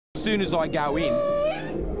soon as I go in.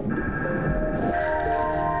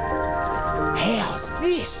 How's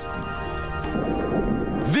this?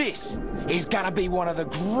 This is gonna be one of the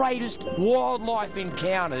greatest wildlife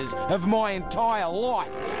encounters of my entire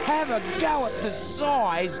life. Have a go at the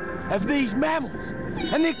size of these mammals.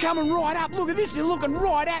 And they're coming right up. Look at this, they're looking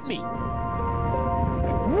right at me.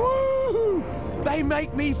 Woo! They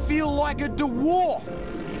make me feel like a dwarf.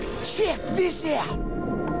 Check this out.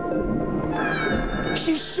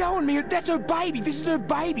 She's showing me, that's her baby, this is her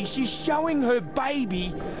baby. She's showing her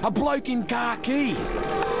baby a bloke in khakis.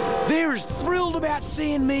 They're as thrilled about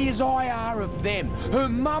seeing me as I are of them. Her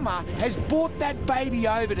mama has brought that baby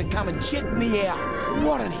over to come and check me out.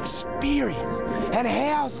 What an experience. And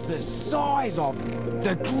how's the size of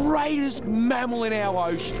the greatest mammal in our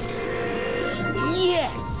oceans?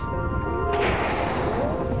 Yes!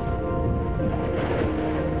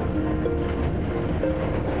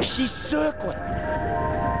 She's circling.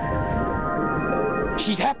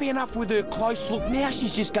 She's happy enough with her close look. Now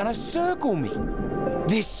she's just gonna circle me.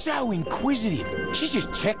 They're so inquisitive. She's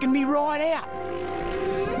just checking me right out.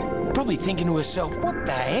 Probably thinking to herself, what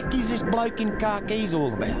the heck is this bloke in khakis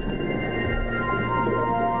all about?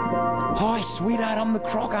 Hi, sweetheart, I'm the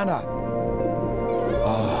croc hunter.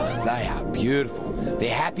 Oh, they are beautiful.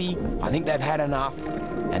 They're happy. I think they've had enough.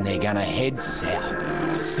 And they're gonna head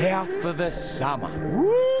south. South for the summer.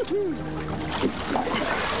 Woohoo!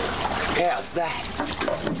 How's that?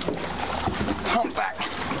 Humpback.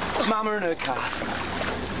 Mama and her calf.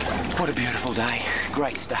 What a beautiful day.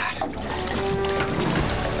 Great start.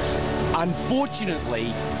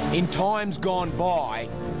 Unfortunately, in times gone by,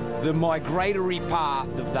 the migratory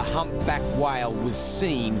path of the humpback whale was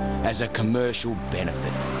seen as a commercial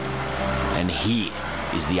benefit. And here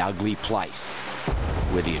is the ugly place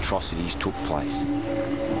where the atrocities took place.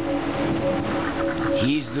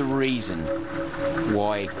 Here's the reason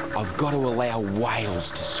why I've got to allow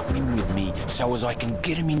whales to swim with me, so as I can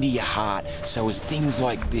get them into your heart, so as things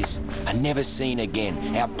like this are never seen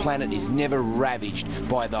again. Our planet is never ravaged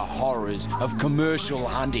by the horrors of commercial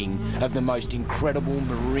hunting of the most incredible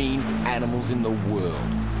marine animals in the world.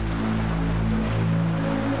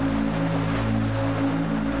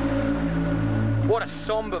 What a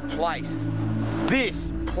somber place.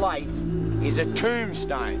 This place is a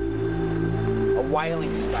tombstone. A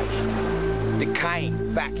whaling station,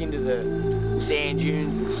 decaying back into the sand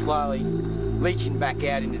dunes and slowly leaching back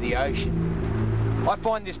out into the ocean. I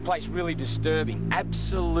find this place really disturbing,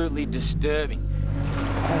 absolutely disturbing.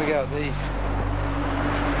 Have a go at these.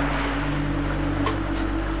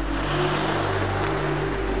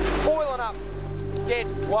 Boiling up dead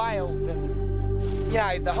whales and, you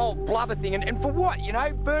know, the whole blubber thing. And for what, you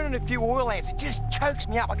know? Burning a few oil lamps, it just chokes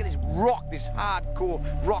me up. I get this rock, this hardcore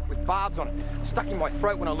rock with barbs on it, stuck in my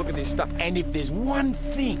throat when I look at this stuff. And if there's one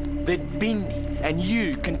thing that Bindi and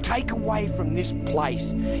you can take away from this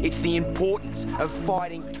place, it's the importance of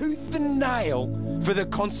fighting tooth and nail for the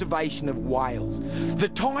conservation of whales. The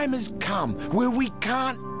time has come where we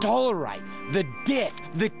can't tolerate the death,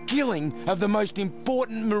 the killing of the most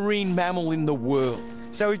important marine mammal in the world.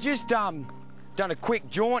 So we've just done a quick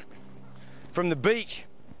jaunt from the beach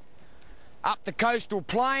up the coastal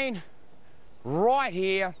plain, right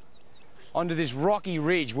here onto this rocky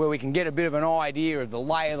ridge where we can get a bit of an idea of the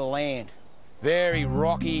lay of the land. Very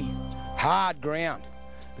rocky, hard ground.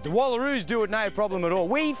 But the wallaroos do it no problem at all.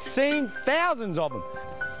 We've seen thousands of them.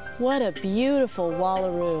 What a beautiful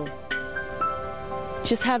wallaroo.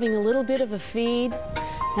 Just having a little bit of a feed.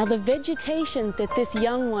 Now the vegetation that this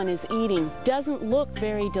young one is eating doesn't look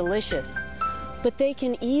very delicious, but they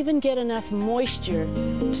can even get enough moisture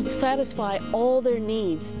to satisfy all their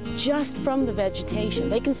needs just from the vegetation.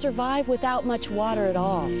 They can survive without much water at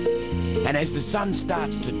all. And as the sun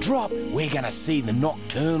starts to drop, we're gonna see the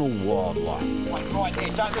nocturnal wildlife. Right there,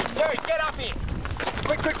 Jerry, get up here!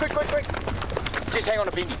 Quick, quick, quick, quick, quick! Just hang on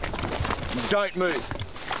to Bindi. Don't move.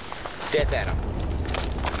 Death at him.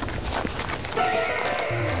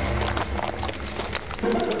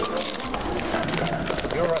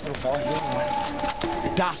 You're all right, little fella. You're all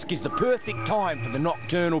right. Dusk is the perfect time for the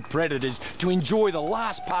nocturnal predators to enjoy the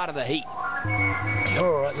last part of the heat. You're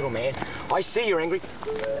all right, little man. I see you're angry.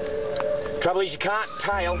 Trouble is you can't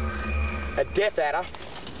tail a death adder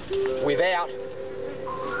without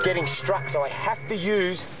getting struck, so I have to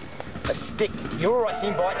use a stick. You're all right, see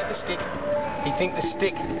him biting at the stick. You think the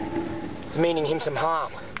stick is meaning him some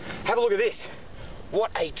harm. Have a look at this.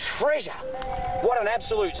 What a treasure. What an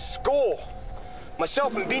absolute score.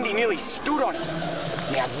 Myself and Bindi nearly stood on it.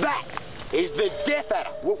 Now that is the death adder.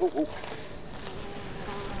 Whoa, whoa, whoa.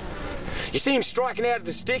 You see him striking out at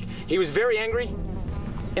the stick? He was very angry.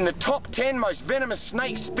 in the top 10 most venomous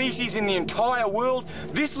snake species in the entire world.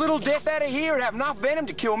 This little death adder here would have enough venom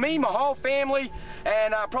to kill me, my whole family,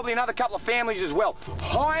 and probably another couple of families as well.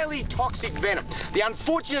 Highly toxic venom. The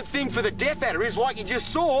unfortunate thing for the death adder is, like you just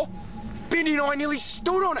saw, Bindi and I nearly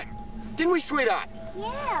stood on it. Didn't we, sweetheart?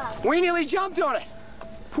 Yeah. We nearly jumped on it.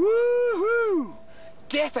 Woo-hoo!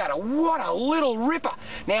 Death adder, what a little ripper.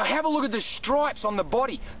 Now have a look at the stripes on the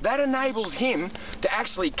body. That enables him to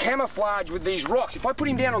actually camouflage with these rocks. If I put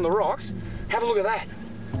him down on the rocks, have a look at that.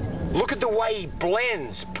 Look at the way he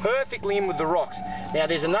blends perfectly in with the rocks. Now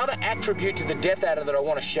there's another attribute to the death adder that I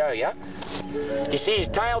want to show you. You see his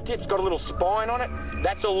tail tip's got a little spine on it?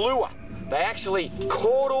 That's a lure. They actually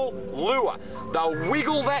caudal lure. They'll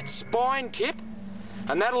wiggle that spine tip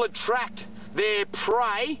and that'll attract their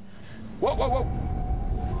prey. Whoa, whoa, whoa.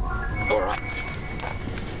 All right.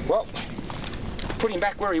 Well, put him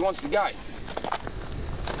back where he wants to go.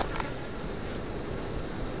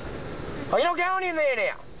 Oh, you're not going in there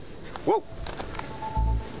now. Whoa.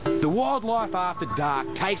 The wildlife after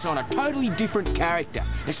dark takes on a totally different character,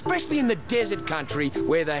 especially in the desert country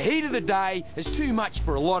where the heat of the day is too much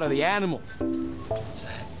for a lot of the animals.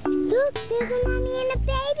 Look, there's a mommy and a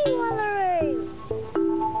baby wallaroo.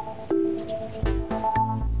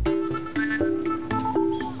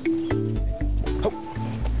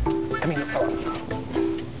 Come here, fella.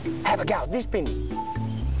 Have a go at this, Bindi.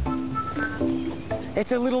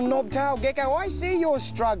 It's a little knobtail gecko. I see you're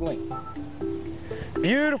struggling.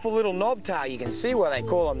 Beautiful little knobtail. You can see why they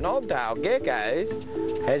call them knobtail geckos.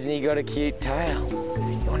 Hasn't he got a cute tail? You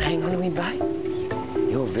want to hang on to him, babe?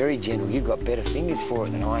 You're very gentle. You've got better fingers for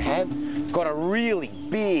it than I have. Got a really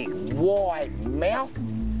big, wide mouth,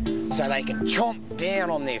 so they can chomp down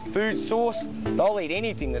on their food source. They'll eat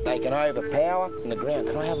anything that they can overpower on the ground.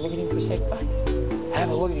 Can I have a look at him for a sec, babe? Have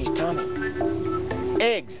a look at his tummy.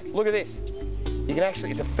 Eggs. Look at this. You can actually,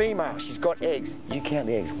 it's a female. She's got eggs. You count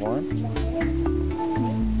the eggs. 1.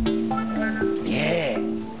 Yeah.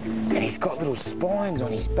 And he's got little spines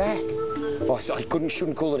on his back. Oh, so I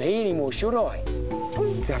shouldn't call it he anymore, should I?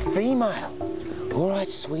 It's a female. All right,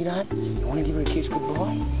 sweetheart. You want to give her a kiss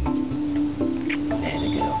goodbye? There's a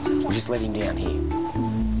girl. We'll just let him down here.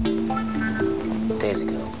 There's a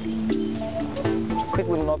girl. Quick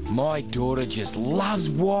little knob. My daughter just loves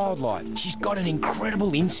wildlife. She's got an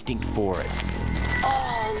incredible instinct for it.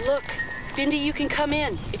 Oh, look. Bindi, you can come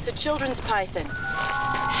in. It's a children's python.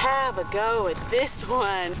 Have a go at this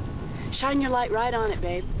one. Shine your light right on it,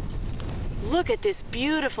 babe. Look at this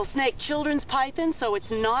beautiful snake. Children's python, so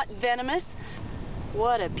it's not venomous.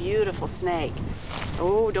 What a beautiful snake.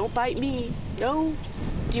 Oh, don't bite me. No.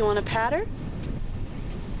 Do you want to pat her?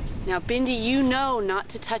 Now, Bindi, you know not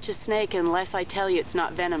to touch a snake unless I tell you it's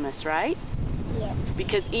not venomous, right? Yeah.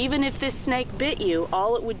 Because even if this snake bit you,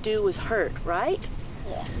 all it would do was hurt, right?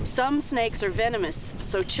 Yeah. Some snakes are venomous,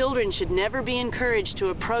 so children should never be encouraged to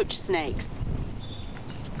approach snakes.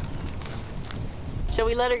 Shall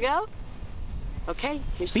we let her go? Okay,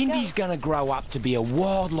 here she goes. Bindi's gonna grow up to be a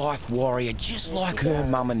wildlife warrior just like her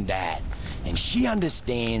mum and dad. And she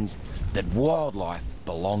understands that wildlife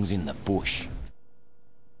belongs in the bush.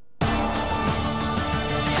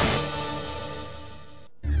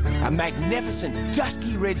 A magnificent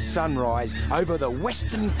dusty red sunrise over the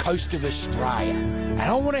western coast of Australia. And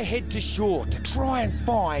I want to head to shore to try and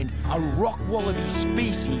find a rock wallaby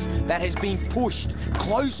species that has been pushed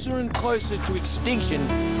closer and closer to extinction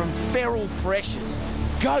from feral pressures.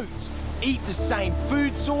 Goats eat the same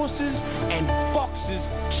food sources and foxes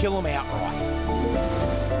kill them outright.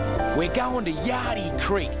 We're going to Yardie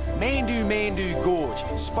Creek, Mandu Gorge,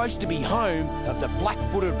 supposed to be home of the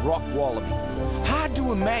black-footed rock wallaby. Hard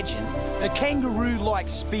to imagine a kangaroo-like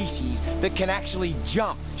species that can actually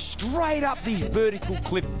jump straight up these vertical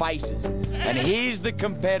cliff faces. And here's the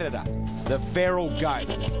competitor, the feral goat.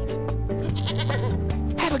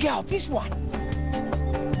 Have a go at this one.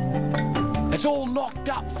 It's all knocked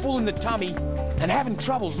up, full in the tummy, and having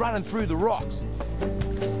troubles running through the rocks.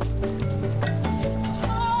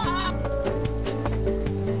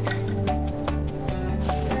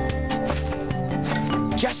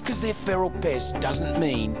 Just because they're feral pests doesn't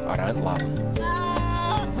mean I don't love them.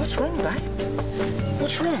 What's wrong, babe?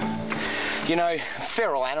 What's wrong? You know,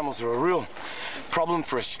 feral animals are a real problem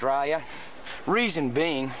for Australia. Reason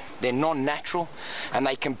being, they're non-natural and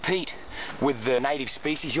they compete with the native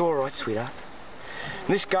species. You're all right, sweetheart.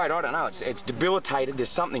 This goat, I don't know, it's debilitated. There's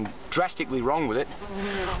something drastically wrong with it.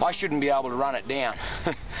 I shouldn't be able to run it down.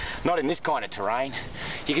 Not in this kind of terrain.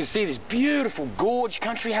 You can see this beautiful gorge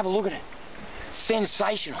country. Have a look at it.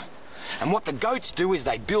 Sensational. And what the goats do is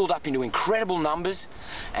they build up into incredible numbers,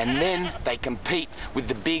 and then they compete with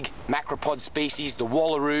the big macropod species, the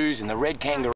wallaroos and the red kangaroos.